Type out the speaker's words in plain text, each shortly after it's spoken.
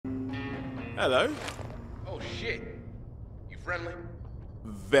Hello. Oh shit. You friendly?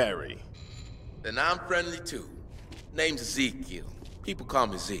 Very. Then I'm friendly too. Name's Ezekiel. People call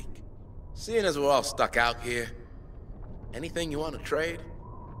me Zeke. Seeing as we're all stuck out here, anything you want to trade?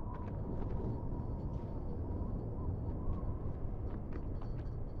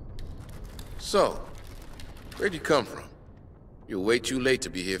 So, where'd you come from? You're way too late to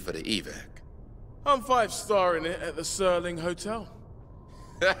be here for the evac. I'm 5-starring it at the Serling Hotel.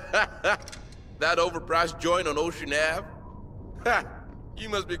 That overpriced joint on Ocean Ave? Ha! You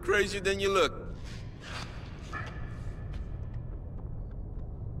must be crazier than you look.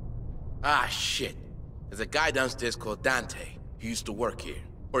 Ah, shit. There's a guy downstairs called Dante. He used to work here.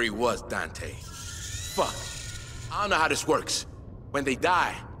 Or he was Dante. Fuck. I don't know how this works. When they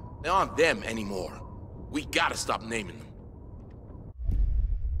die, they aren't them anymore. We gotta stop naming them.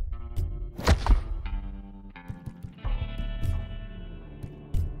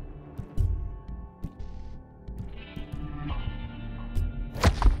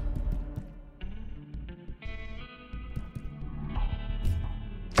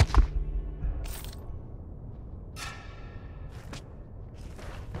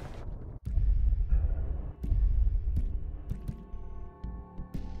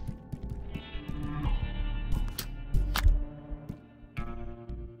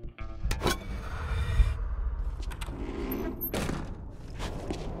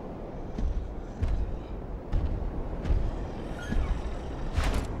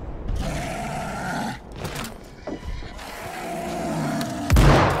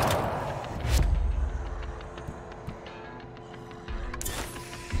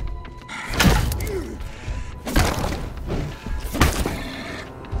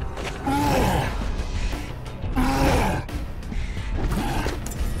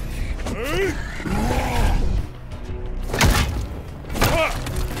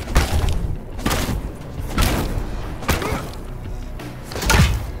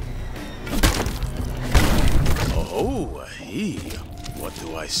 What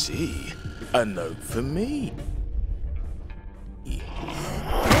do I see? A note for me.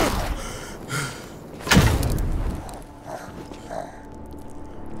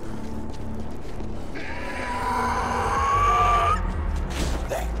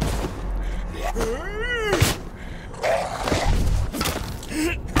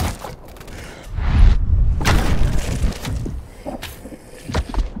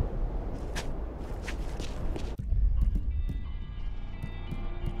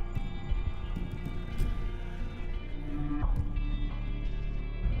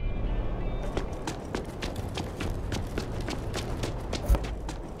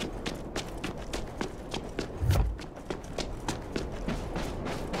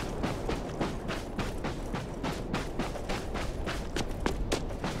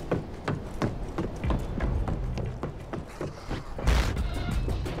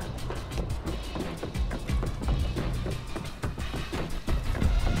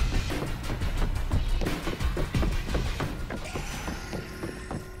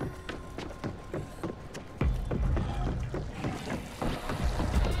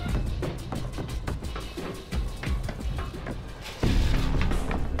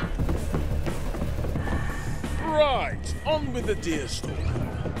 Right, on with the deer stalker.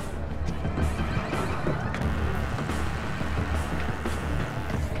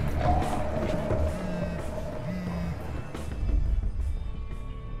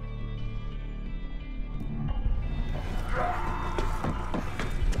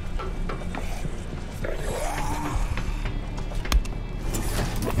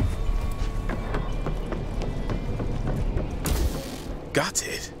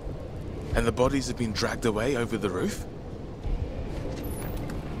 Gutted? And the bodies have been dragged away over the roof?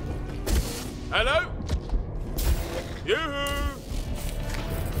 Hello? Yoo-hoo!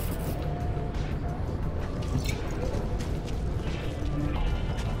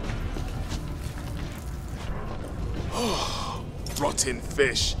 Oh, rotten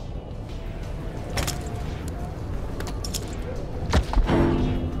fish.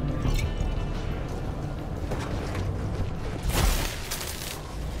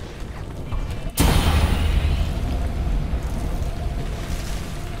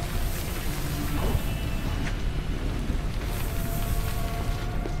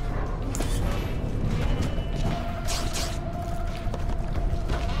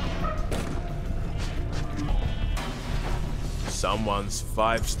 Someone's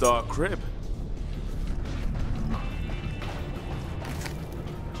 5-star crib.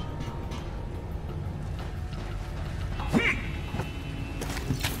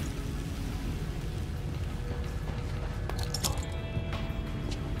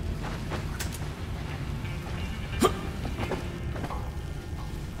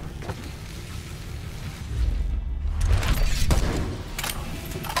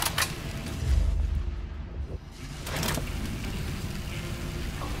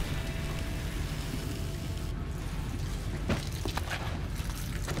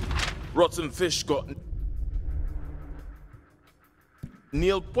 Rotten fish got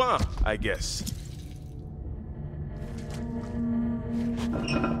nil point, I guess.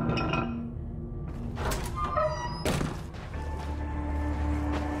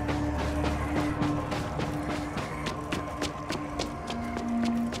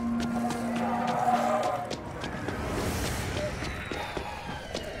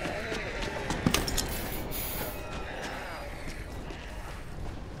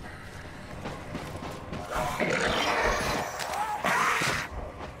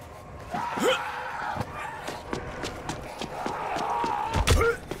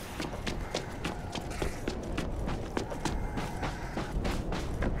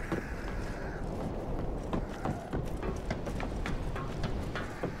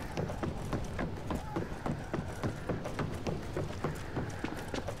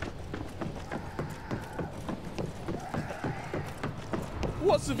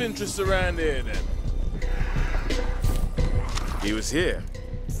 What's of interest around here, then? He was here.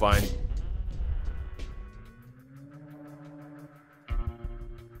 Fine.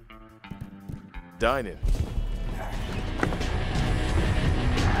 Dining.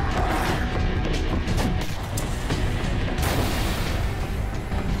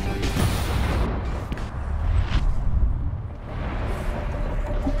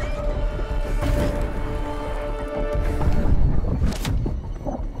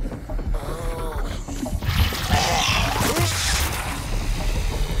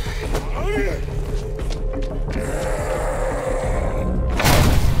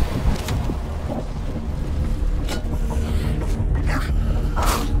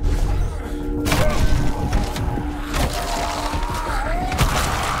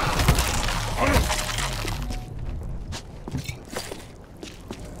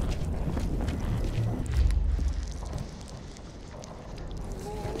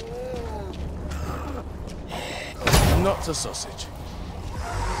 Not a sausage.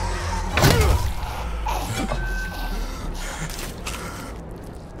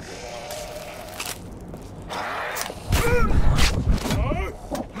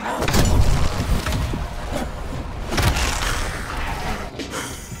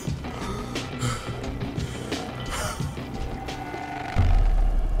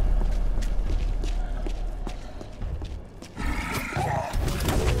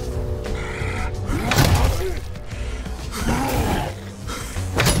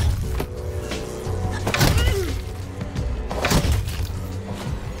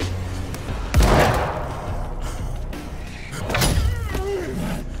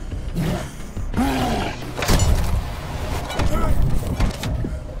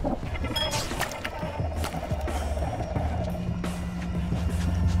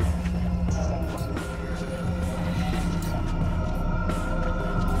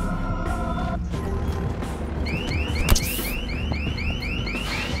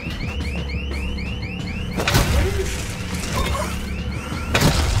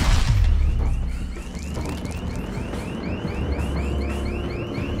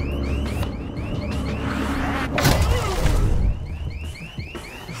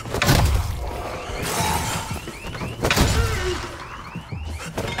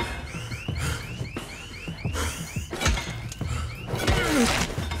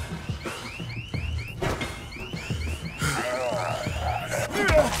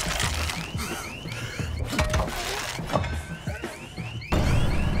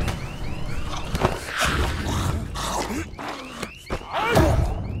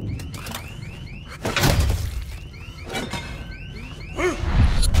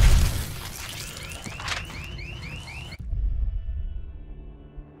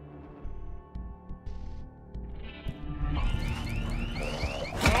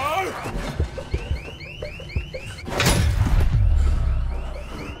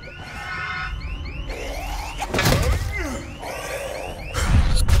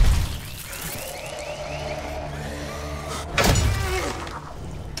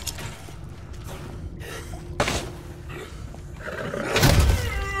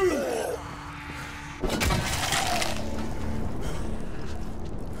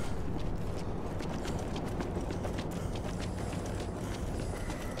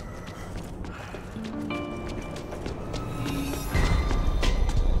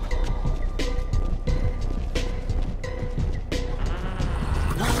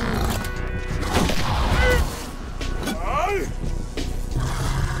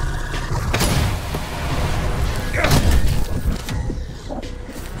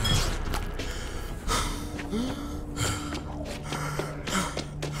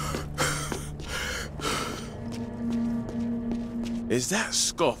 Is that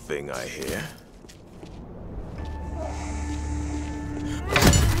scoffing I hear?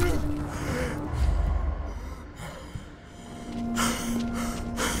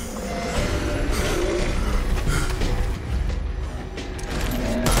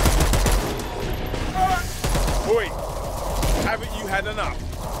 Oi! Haven't you had enough?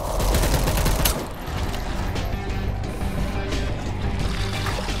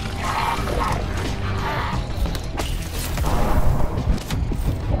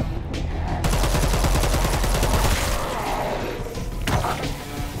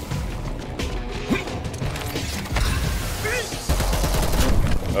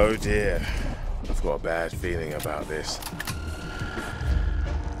 Oh dear. I've got a bad feeling about this.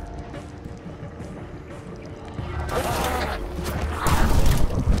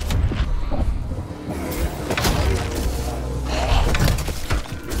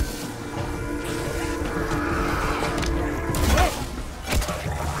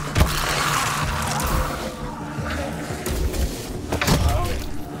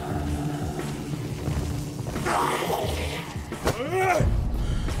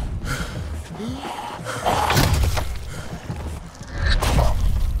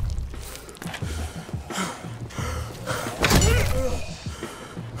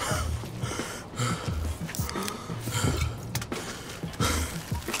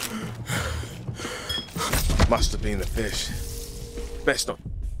 Must have been the fish. Best not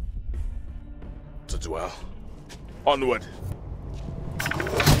to dwell. Onward.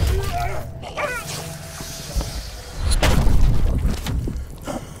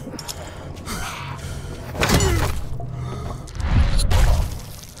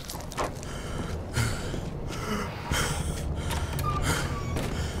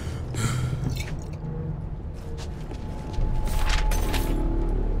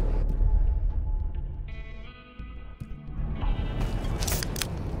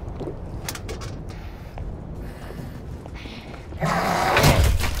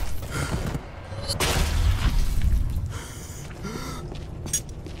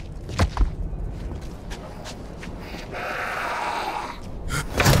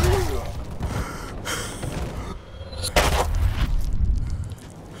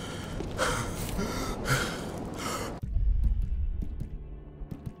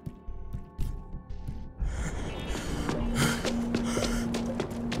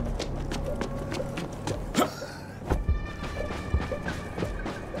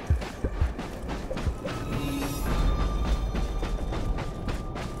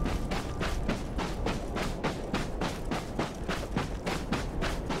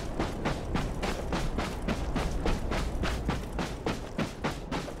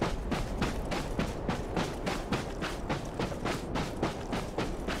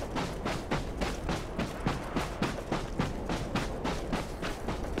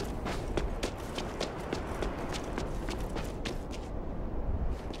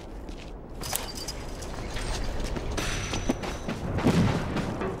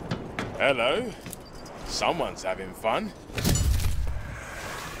 Hello. Someone's having fun.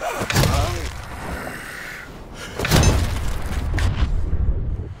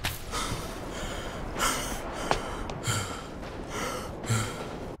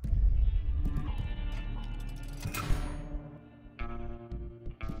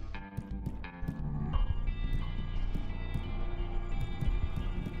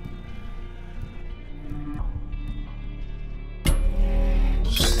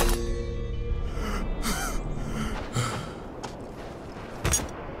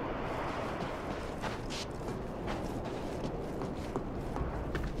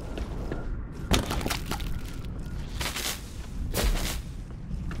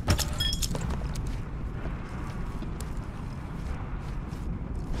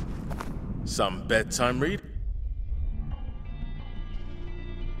 Some bedtime reading.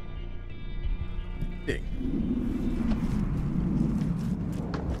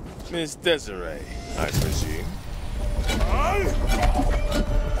 Miss Desiree, I presume.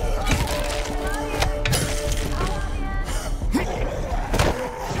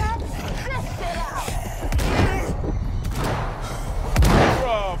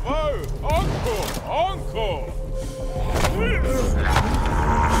 Bravo! Encore! Encore!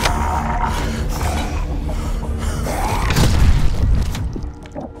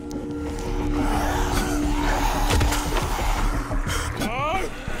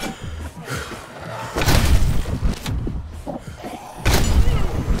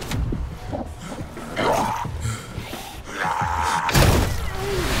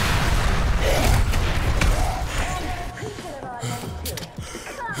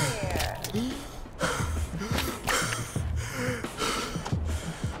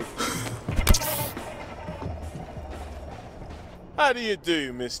 How do you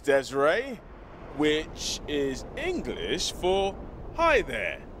do, Miss Desiree? Which is English for hi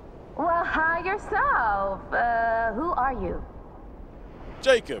there. Well, hi yourself. Who are you?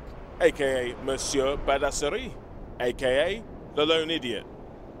 Jacob, aka Monsieur Badasserie, aka the Lone Idiot.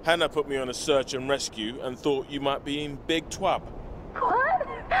 Hannah put me on a search and rescue and thought you might be in Big Twab. What?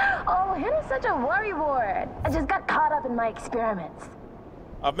 Oh, Hannah's such a worrywart. I just got caught up in my experiments.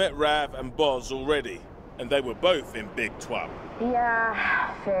 I've met Rav and Boz already, and they were both in Big Twab.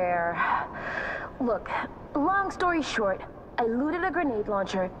 Yeah, fair. Look, long story short, I looted a grenade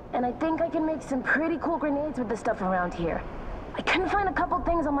launcher, and I think I can make some pretty cool grenades with the stuff around here. I couldn't find a couple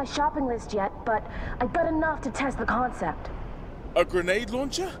things on my shopping list yet, but I got enough to test the concept. A grenade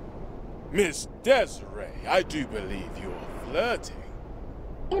launcher? Miss Desiree, I do believe you're flirting.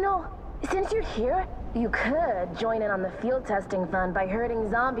 You know, since you're here, you could join in on the field testing fun by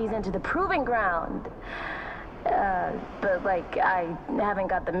herding zombies into the proving ground. But like, I haven't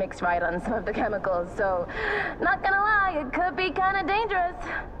got the mix right on some of the chemicals, so not gonna lie, it could be kinda dangerous.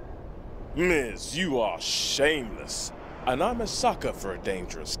 Miss, you are shameless. And I'm a sucker for a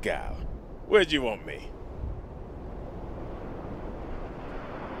dangerous gal. Where'd you want me?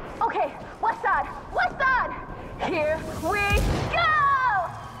 Okay, west side! West side! Here we go!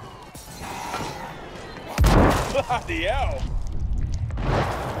 Bloody hell!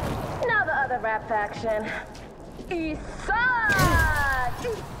 Now the other rap faction. East side!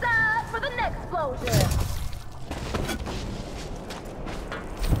 East side for the next explosion!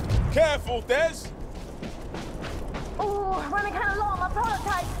 Careful, Des! Ooh, running kinda low on my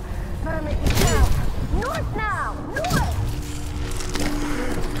prototype. Better make it count. North now! North!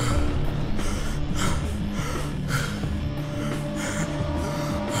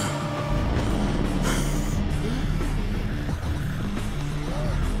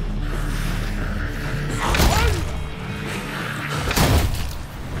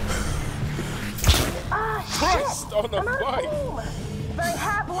 Christ on a bike! But I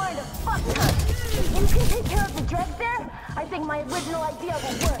have learned a fuck ton. If you can take care of the dregs there, I think my original idea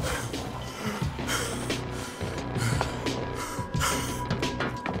will work.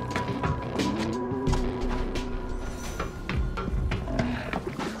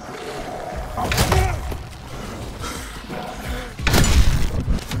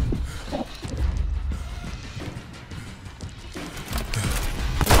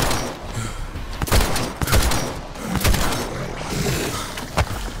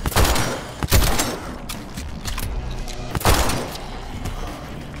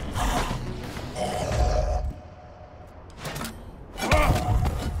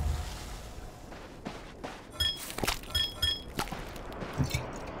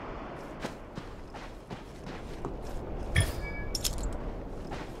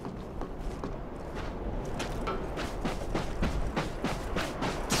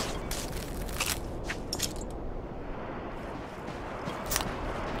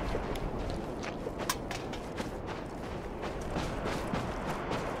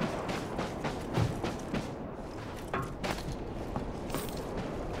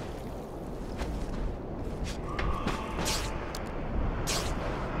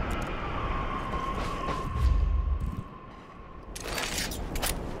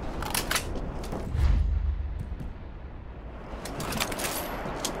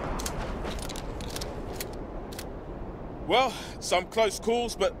 Well, some close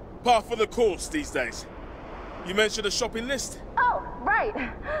calls, but par for the course these days. You mentioned a shopping list? Oh, right.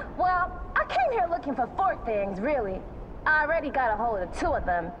 Well, I came here looking for 4 things, really. I already got a hold of 2 of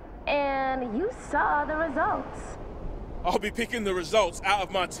them, and you saw the results. I'll be picking the results out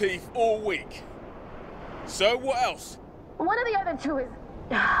of my teeth all week. So, what else? One of the other 2 is...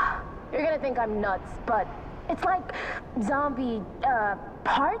 You're gonna think I'm nuts, but it's like zombie,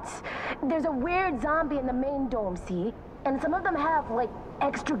 parts. There's a weird zombie in the main dome, see? And some of them have, like,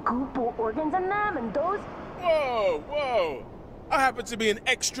 extra goop or organs in them, and those... Whoa, whoa. I happen to be an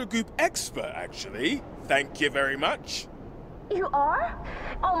extra goop expert, actually. Thank you very much. You are?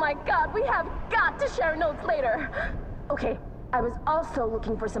 Oh my god, we have got to share notes later. Okay, I was also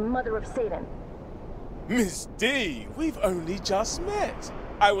looking for some Mother of Satan. Miss D, we've only just met.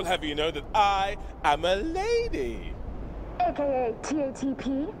 I will have you know that I am a lady. AKA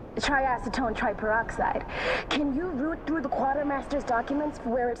TATP, triacetone triperoxide. Can you root through the Quartermaster's documents for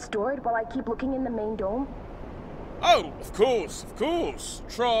where it's stored while I keep looking in the main dome? Oh, of course, of course.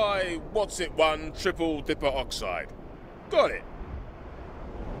 Try, what's it, 1 triple dipper oxide. Got it.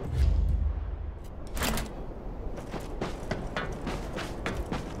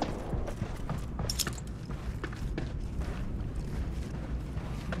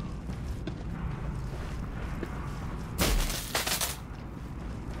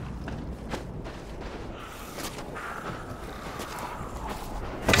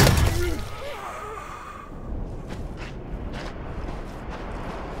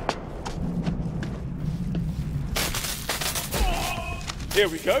 here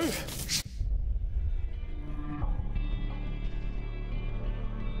we go.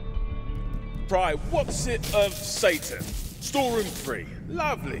 Try What's It of Satan. Storeroom 3.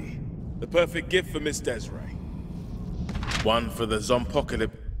 Lovely. The perfect gift for Miss Desiree. One for the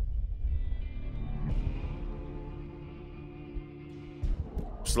Zompocalypse.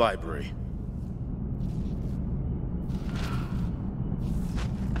 Library.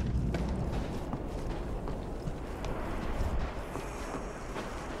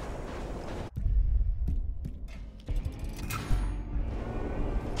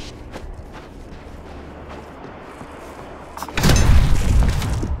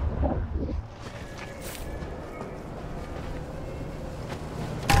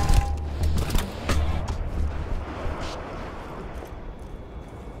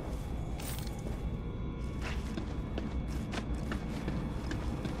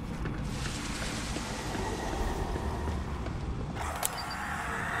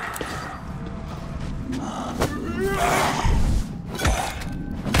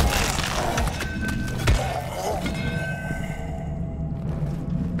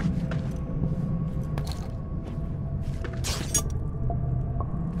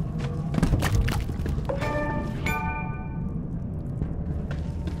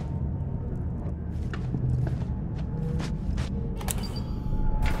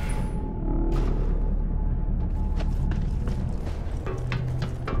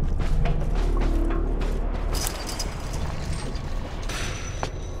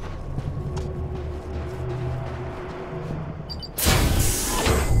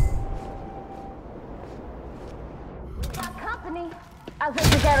 I was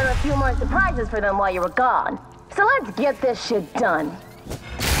able to gather a few more surprises for them while you were gone. So let's get this shit done.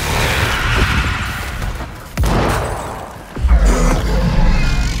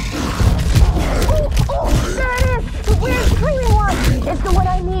 Oh, there it is! The weird screaming one! It's the one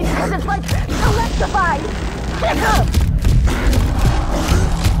I need because it's like electrified! Check up!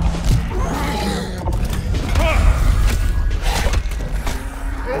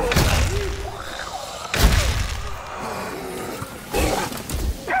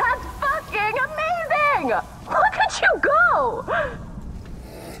 Look at you go!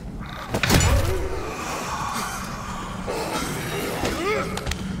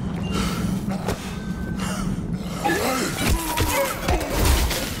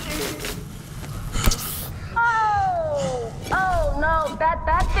 Oh no,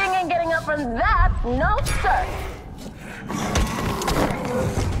 that thing ain't getting up from that. No, sir.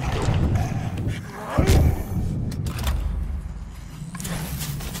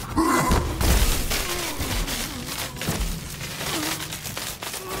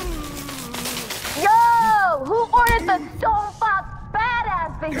 The Stone Fox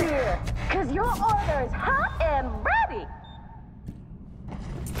badass for here, cause your order is hot and ready.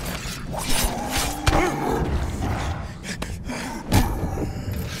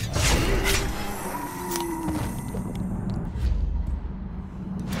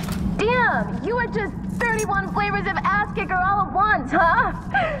 Damn, you are just 31 flavors of ass kicker all at once, huh?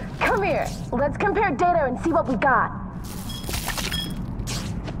 Come here, let's compare data and see what we got.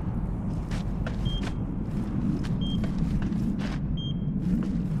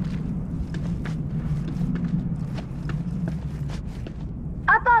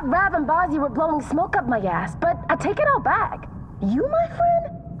 Rav and Bozzy were blowing smoke up my ass, but I take it all back. You, my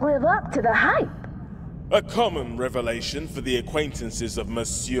friend, live up to the hype. A common revelation for the acquaintances of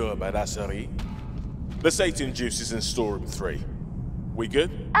Monsieur Badasserie. The Satan juice is in storeroom 3. We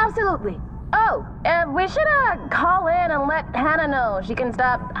good? Absolutely. Oh, we should call in and let Hannah know she can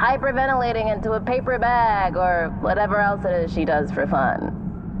stop hyperventilating into a paper bag or whatever else it is she does for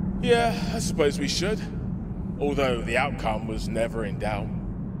fun. Yeah, I suppose we should. Although the outcome was never in doubt.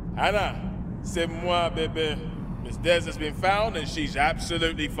 Hannah, c'est moi, bébé. Miss Des has been found and she's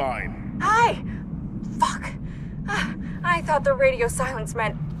absolutely fine. Hi! Fuck. I thought the radio silence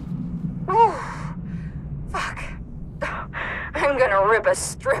meant... Ooh. Fuck. I'm gonna rip a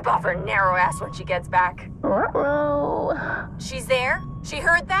strip off her narrow ass when she gets back. Uh-oh. She's there? She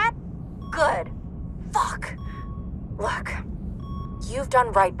heard that? Good. Fuck. Look, you've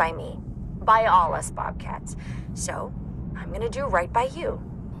done right by me. By all us Bobcats. So, I'm gonna do right by you.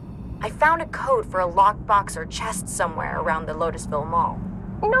 I found a code for a lockbox or chest somewhere around the Lotusville Mall.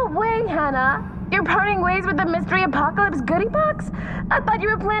 No way, Hannah. You're parting ways with the Mystery Apocalypse goodie box? I thought you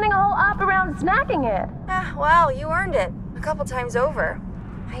were planning a whole op around snacking it. Well, you earned it. A couple times over.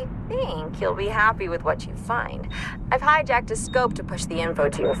 I think you'll be happy with what you find. I've hijacked a scope to push the info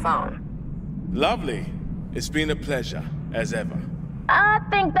to your phone. Lovely. It's been a pleasure, as ever. I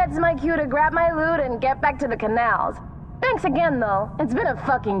think that's my cue to grab my loot and get back to the canals. Thanks again, though. It's been a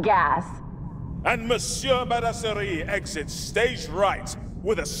fucking gas. And Monsieur Badasserie exits stage right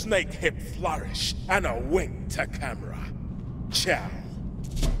with a snake hip flourish and a wink to camera. Ciao.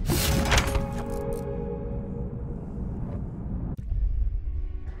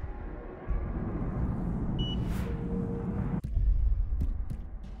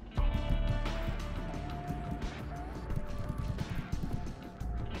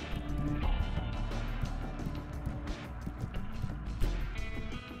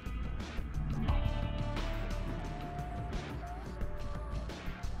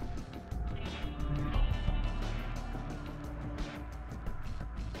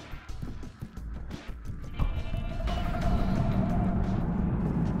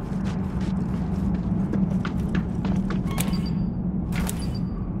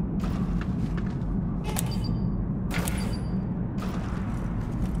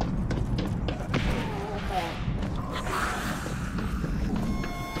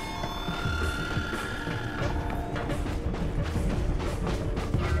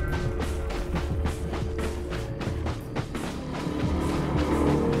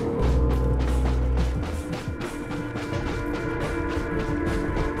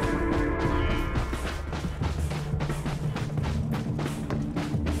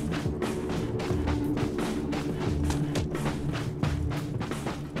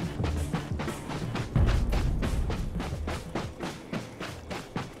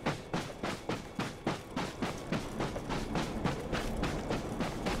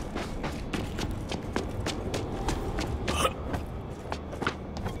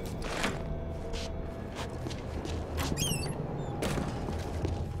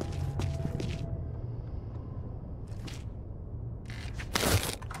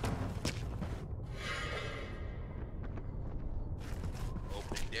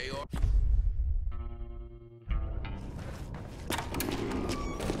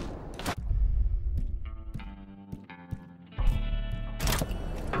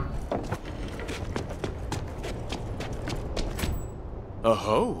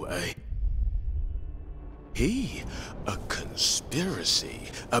 Oh, a conspiracy,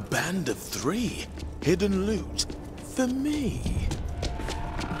 a band of 3, hidden loot for me.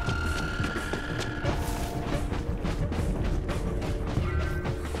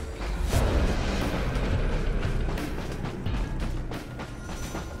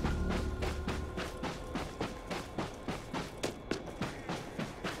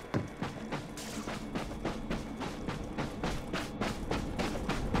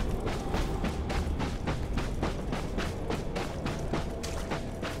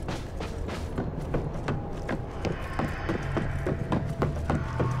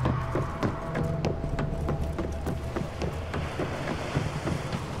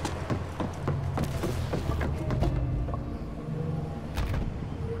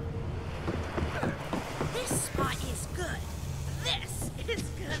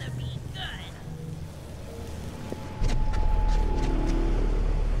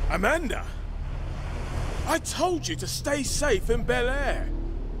 Amanda! I told you to stay safe in Bel Air.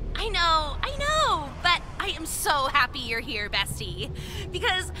 I know, but I am so happy you're here, bestie.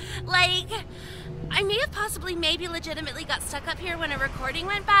 Because, like, I may have possibly maybe legitimately got stuck up here when a recording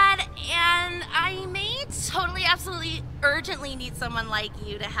went bad, and I may totally, absolutely, urgently need someone like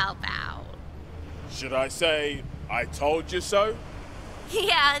you to help out. Should I say, I told you so?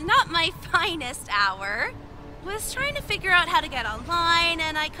 Yeah, not my finest hour. Was trying to figure out how to get online,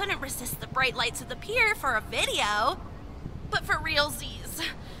 and I couldn't resist the bright lights of the pier for a video. But for realsies,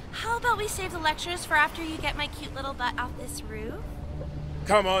 how about we save the lectures for after you get my cute little butt off this roof?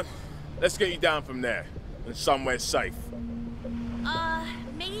 Come on, let's get you down from there, and somewhere safe.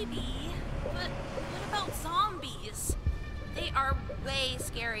 Maybe. But what about zombies? They are way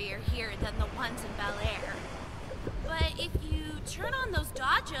scarier here than the ones in Bel Air. But if you turn on those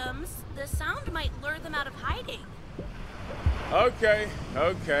dodgems, the sound might lure them out of hiding. Okay.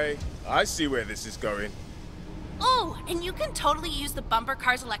 I see where this is going. Oh, and you can totally use the bumper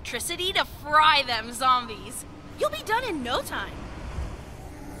car's electricity to fry them zombies. You'll be done in no time.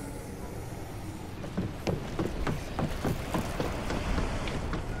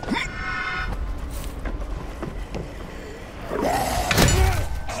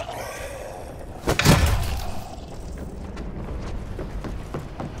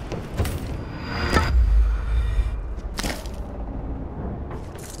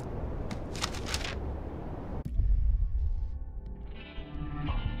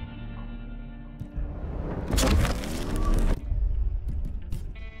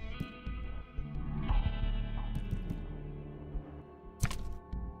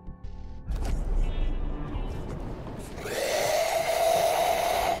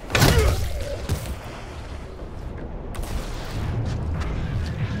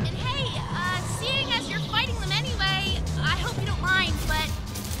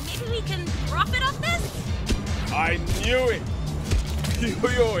 I knew it!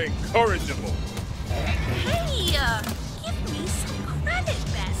 You're incorrigible. Hey, give me some credit,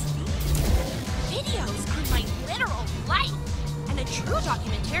 bestie. Videos are my literal life, and a true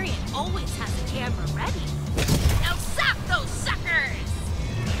documentarian always has a camera ready. Now zap those suckers!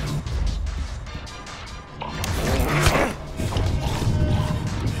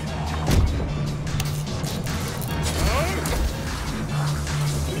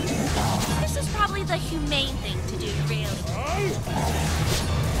 This is probably the humane thing to do, really.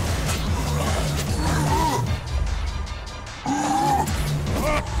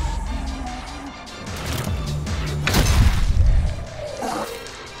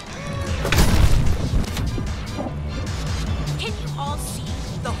 Can you all see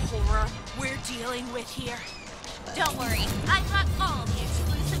the horror we're dealing with here? Don't worry, I've got all the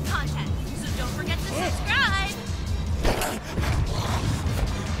exclusive content, so don't forget to subscribe!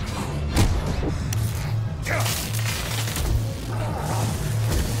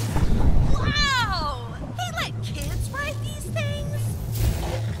 Wow! They let kids ride these things?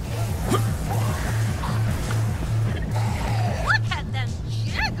 Look at them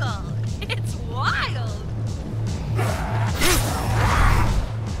jiggle! It's wild!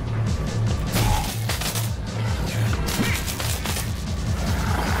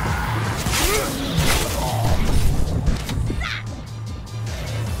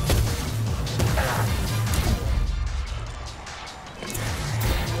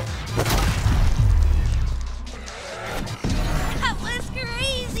 That was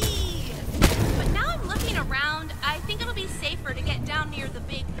crazy! But now I'm looking around, I think it'll be safer to get down near the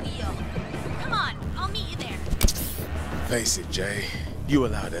big wheel. Come on, I'll meet you there. Face it, Jay. You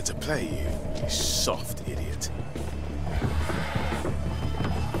allowed her to play you soft idiot.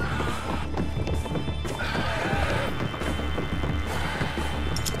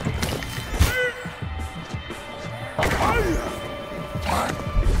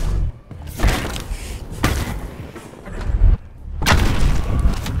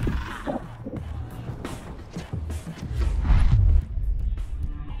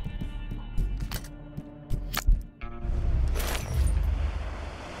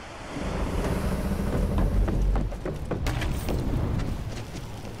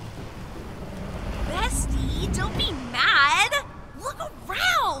 Bestie, don't be mad! Look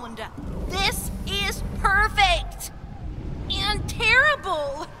around! This is perfect! And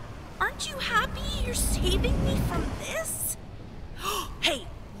terrible! Aren't you happy you're saving me from this? Hey,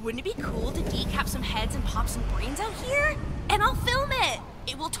 wouldn't it be cool to decap some heads and pop some brains out here? And I'll film it!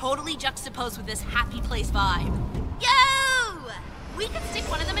 It will totally juxtapose with this happy place vibe. Yo! We could stick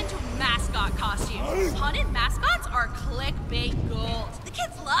one of them into mascot costumes. Haunted mascots are clickbait gold. The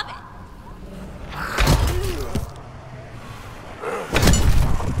kids love it.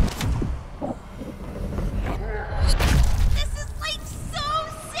 This is like so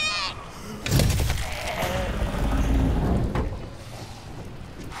sick!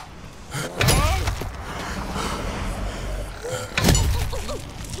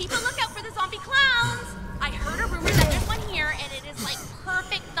 Keep a lookout for the zombie clowns! I heard a rumor that there's one here and it is like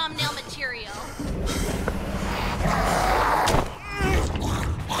perfect thumbnail material.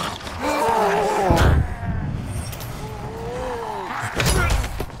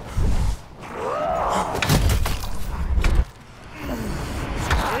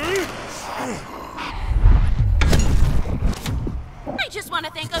 I just want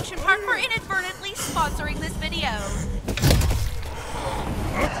to thank Ocean Park for inadvertently sponsoring this video.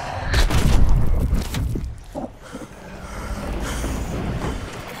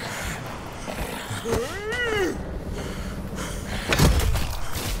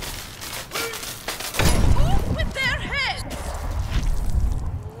 With their heads!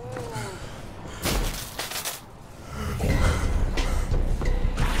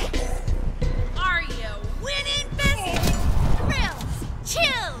 Are you winning, bestie? Thrills,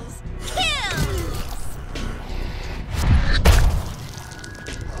 chills, kills!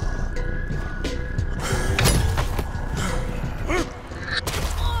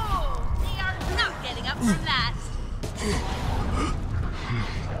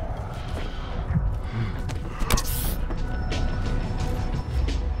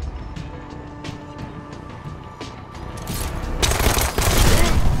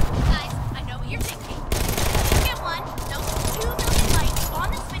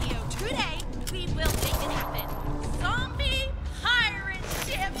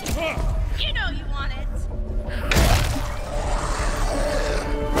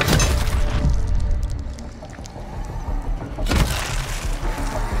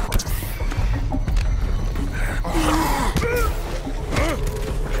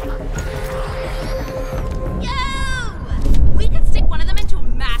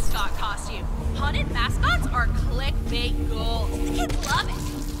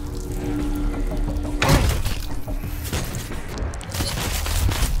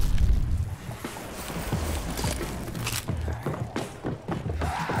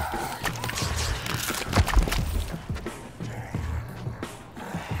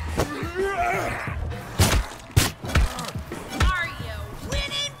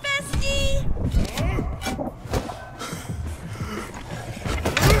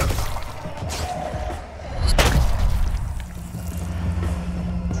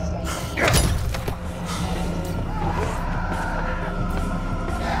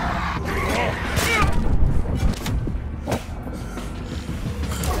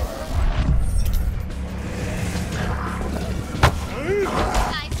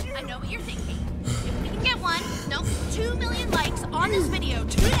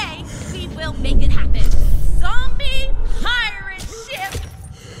 make it happen. Zombie pirate ship!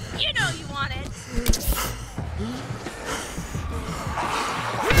 You know you want it.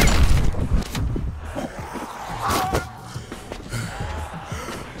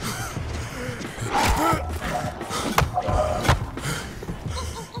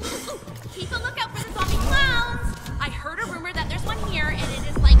 Keep a lookout for the zombie clowns. I heard a rumor that there's one here, and it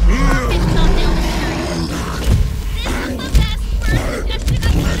is like perfect thumbnail material. This is the best first suggestion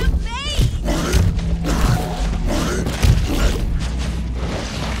I could have made.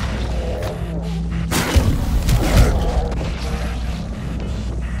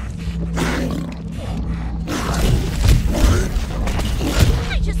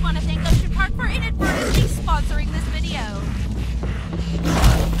 I just want to thank Ocean Park for inadvertently sponsoring this video.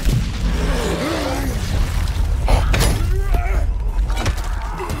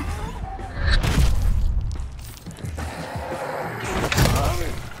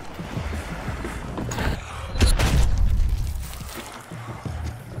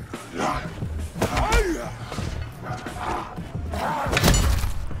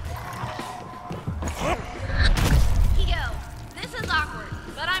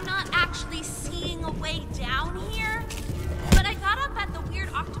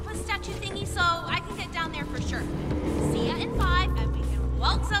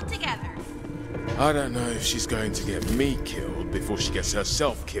 I don't know if she's going to get me killed before she gets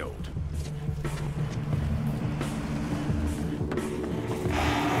herself killed.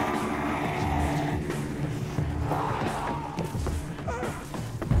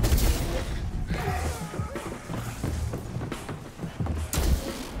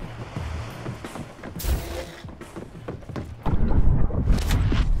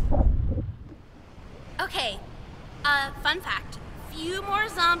 Okay, fun fact. Few more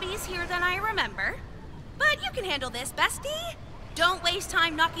zombies here than I remember. But you can handle this, bestie. Don't waste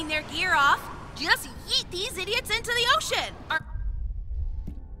time knocking their gear off. Just yeet these idiots into the ocean.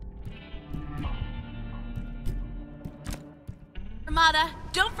 Armada,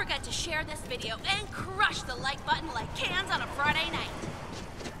 don't forget to share this video and crush the like button like cans on a Friday night.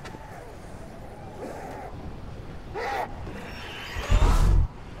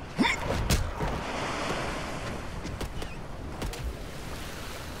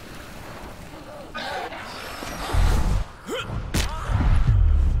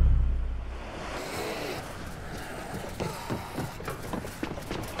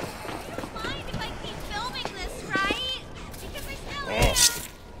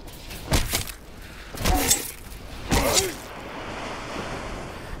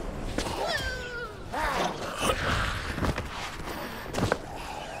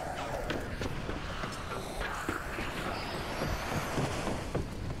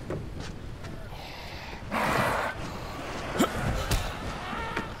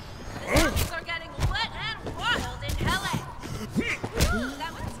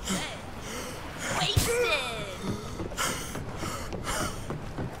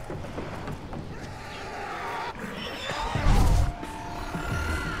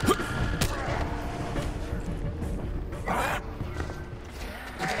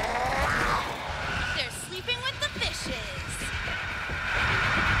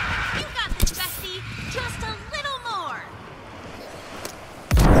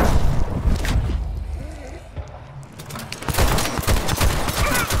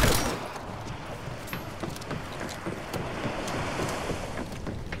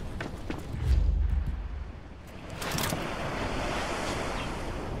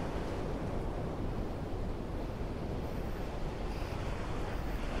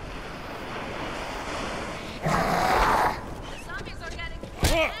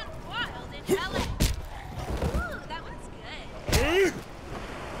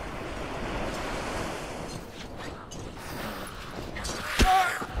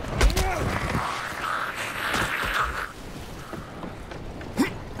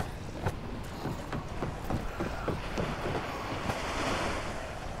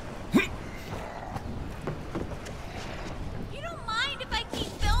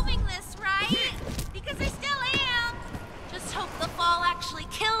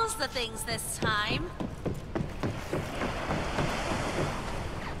 Things this time.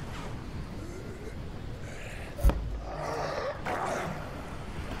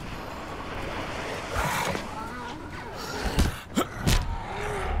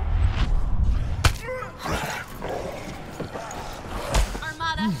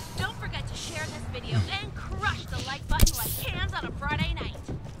 Armada, don't forget to share this video and crush the like button like cans on a Friday night.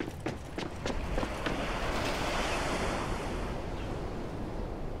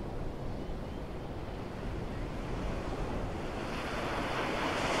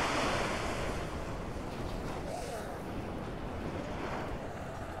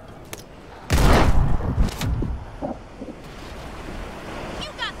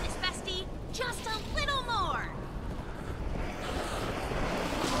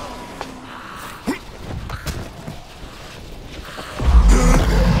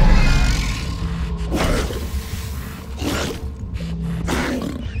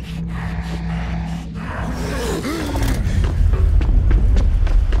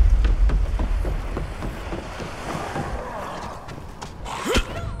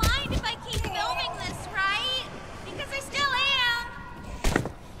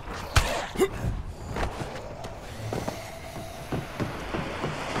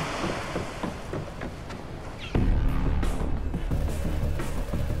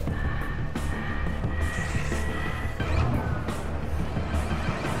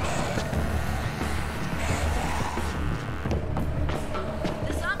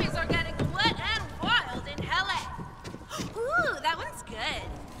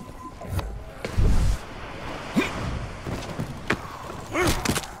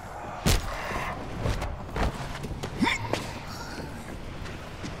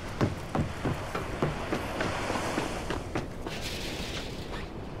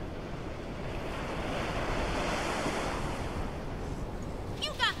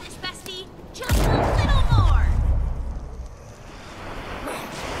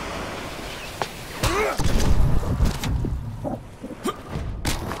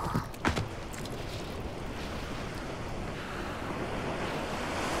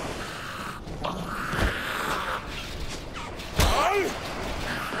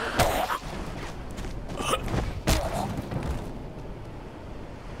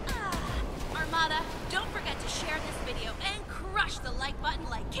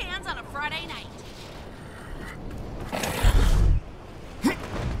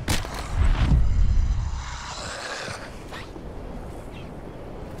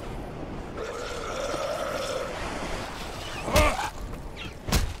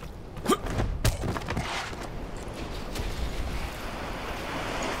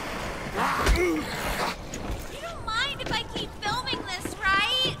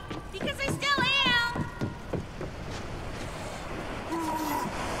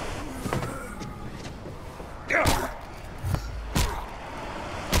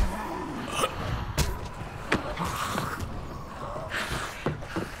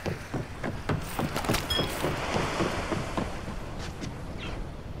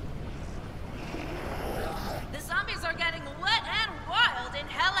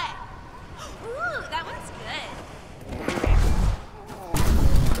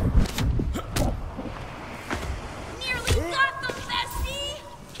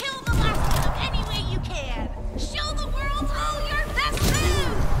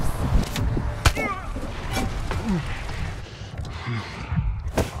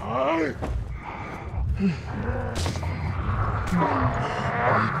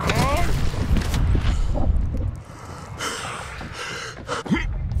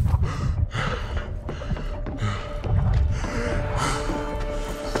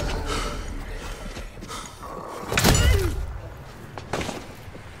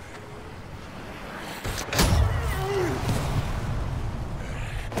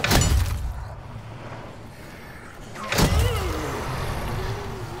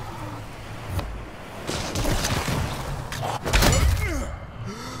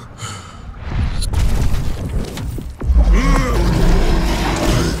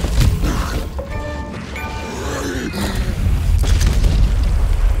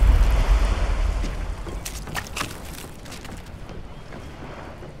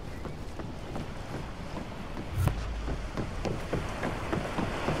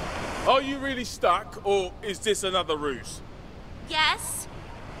 Are you really stuck, or is this another ruse? Yes.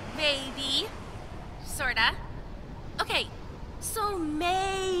 Maybe. Sorta. Okay, so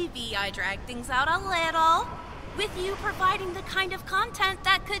maybe I dragged things out a little, with you providing the kind of content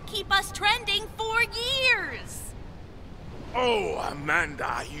that could keep us trending for years. Oh,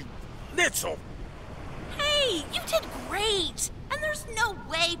 Amanda, you little... Hey, you did great! And there's no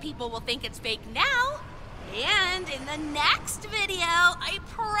way people will think it's fake now. And in the next video, I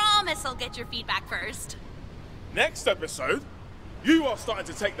promise I'll get your feedback first. Next episode? You are starting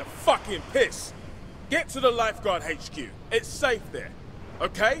to take the fucking piss. Get to the Lifeguard HQ. It's safe there.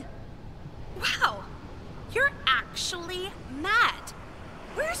 Okay? Wow. You're actually mad.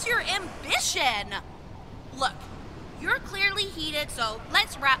 Where's your ambition? Look, you're clearly heated, so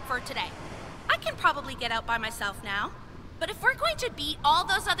let's wrap for today. I can probably get out by myself now. But if we're going to beat all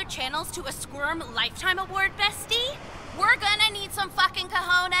those other channels to a Squirm Lifetime Award, bestie, we're gonna need some fucking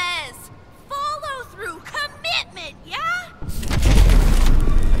cojones. Follow through, commitment, yeah?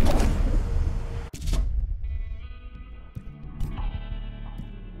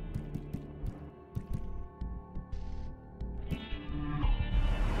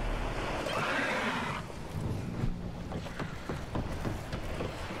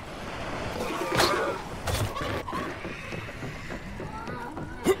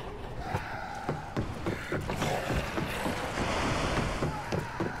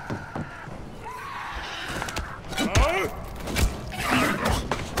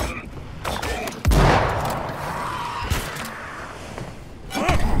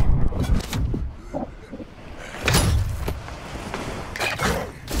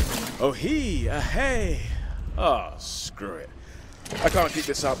 Oh, hey. Oh, screw it. I can't keep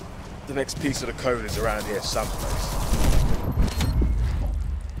this up. The next piece of the code is around here someplace.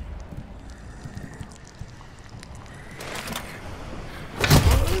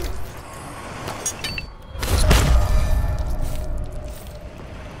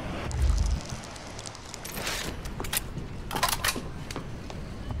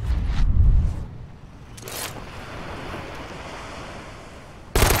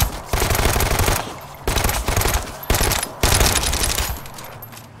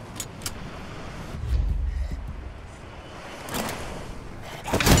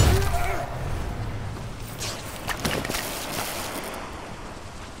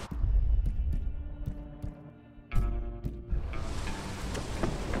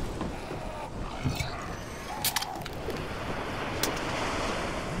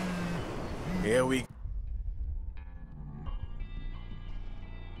 Here we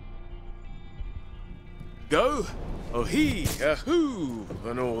go. Oh, hoo,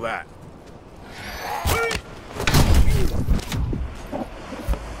 and all that.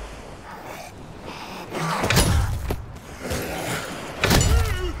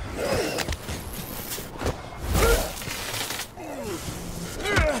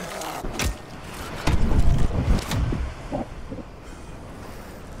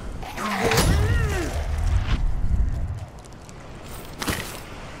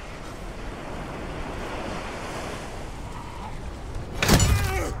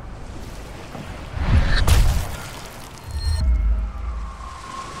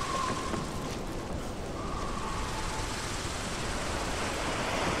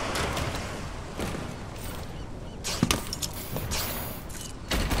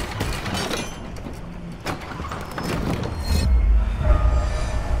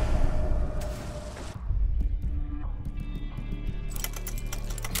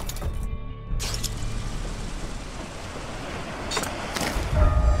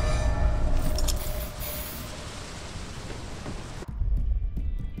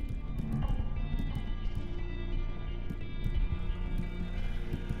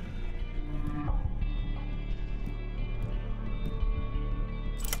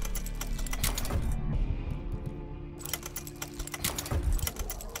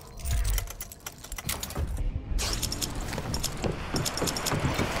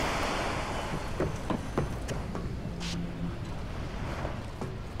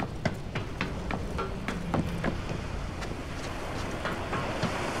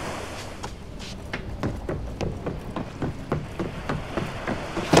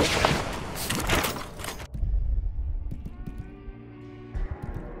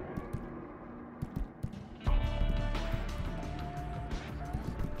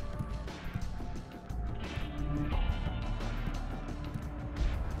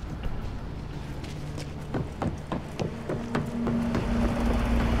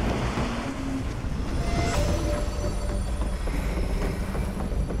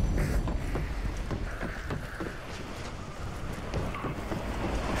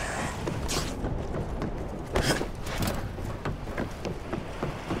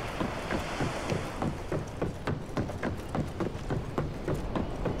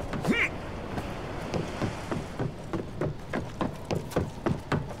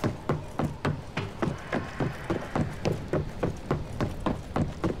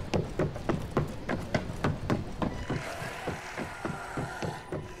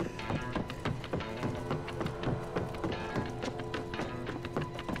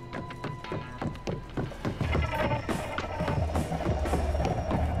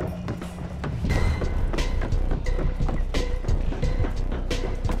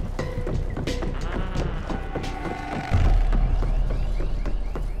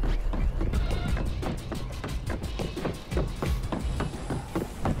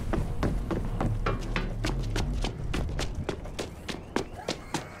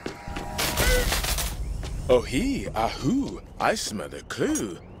 Oh he, ahoo, I smell a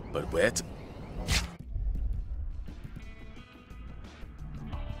clue, but where to...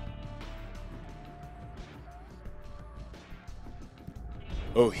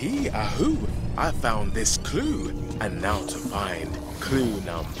 Oh he, ahoo, I found this clue, and now to find clue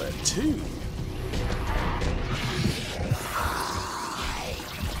number 2.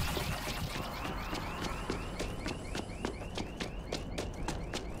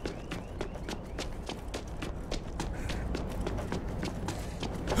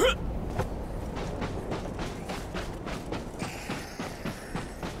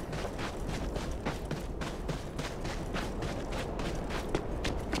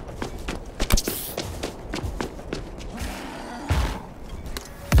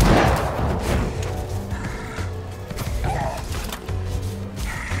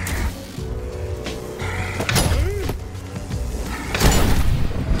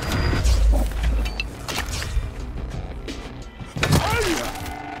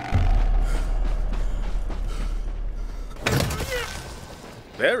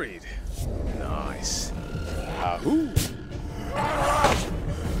 Buried. Nice. Ahoo.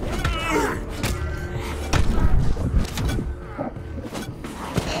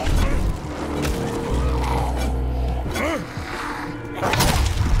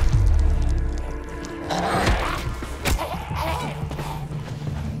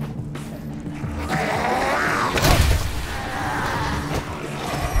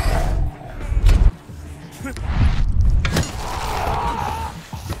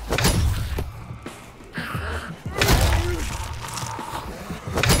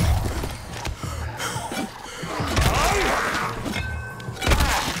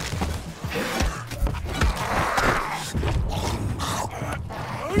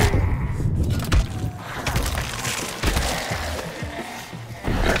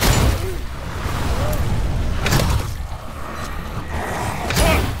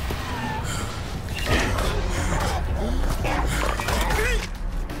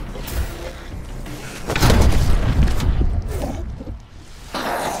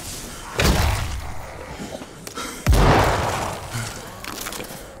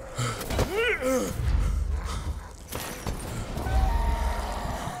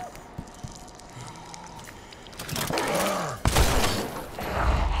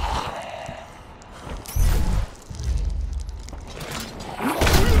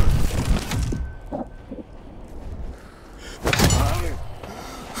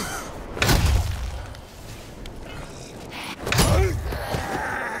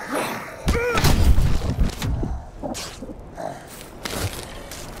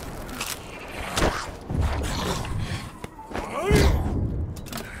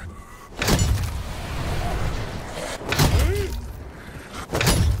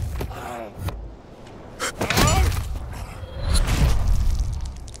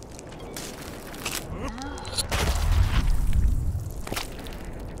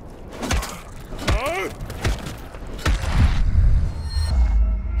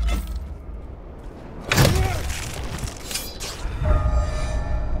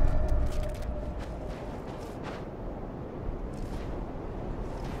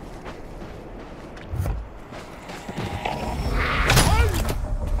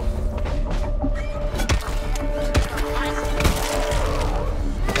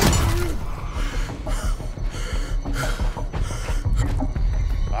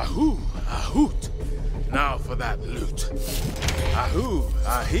 Ahoo,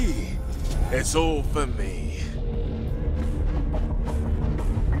 ahee, it's all for me.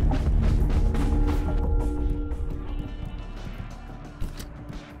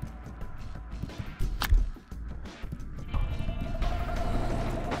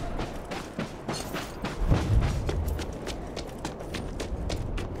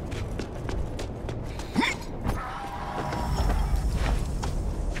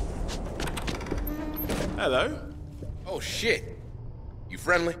 Hello. Oh shit. You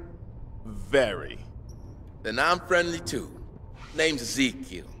friendly? Very. Then I'm friendly too. Name's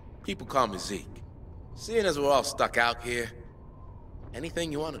Ezekiel. People call me Zeke. Seeing as we're all stuck out here,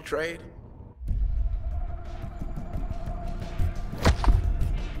 anything you want to trade?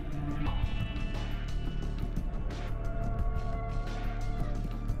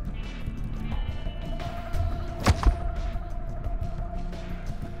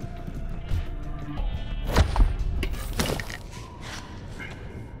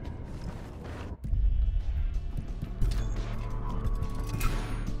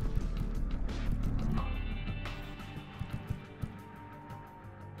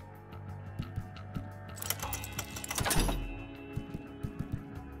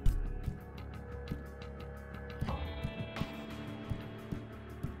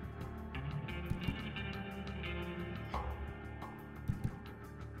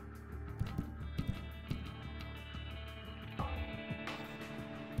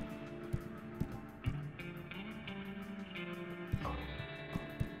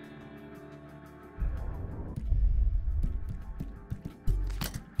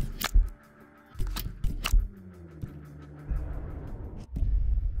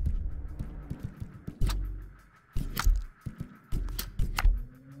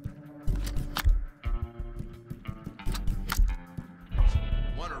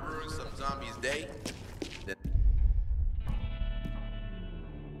 day, then...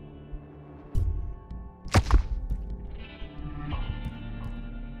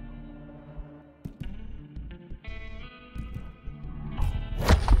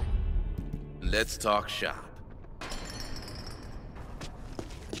 Let's talk shop.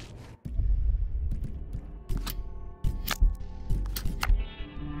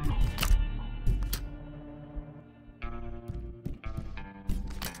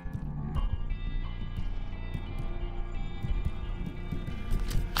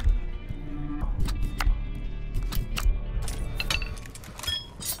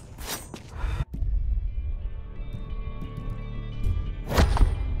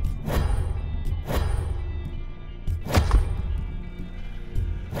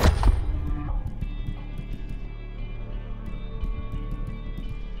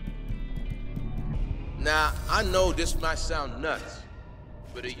 Now, I know this might sound nuts,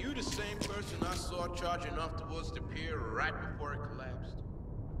 but are you the same person I saw charging off towards the pier right before it collapsed?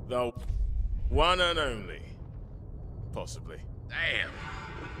 The one and only. Possibly. Damn.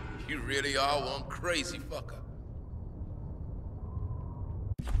 You really are one crazy fucker.